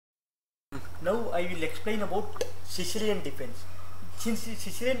Now I will explain about Sicilian defense. Since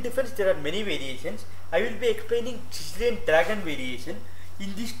Sicilian defense there are many variations, I will be explaining Sicilian dragon variation.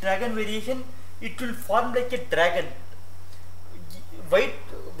 In this dragon variation, it will form like a dragon.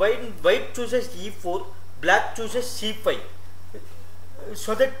 White chooses e4, black chooses c5,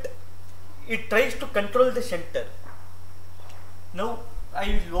 so that it tries to control the center. Now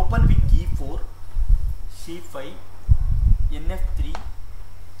I will open with e4, c5, nf3,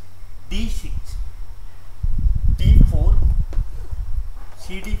 d6, d4,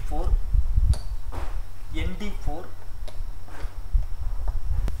 cd4, nd4,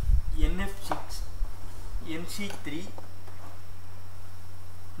 nf6, nc3,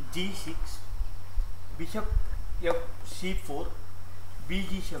 g6, bishop f c4,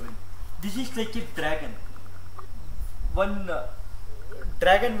 bg7. This is like a dragon. One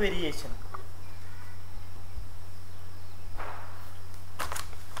dragon variation.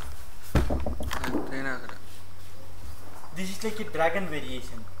 This is like a dragon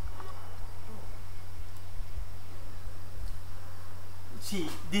variation. See,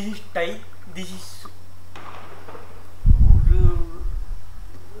 this is tie. This is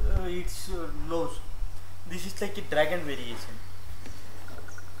its nose. This is like a dragon variation.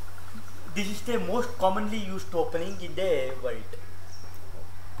 This is the most commonly used opening in the world.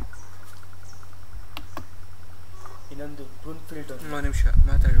 ಇನ್ನೊಂದು ಬ್ರೂನ್ಫೀಲ್ಡ್ ನಿಮಿಷ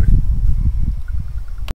ಮಾತಾಡಬೇಡಿ.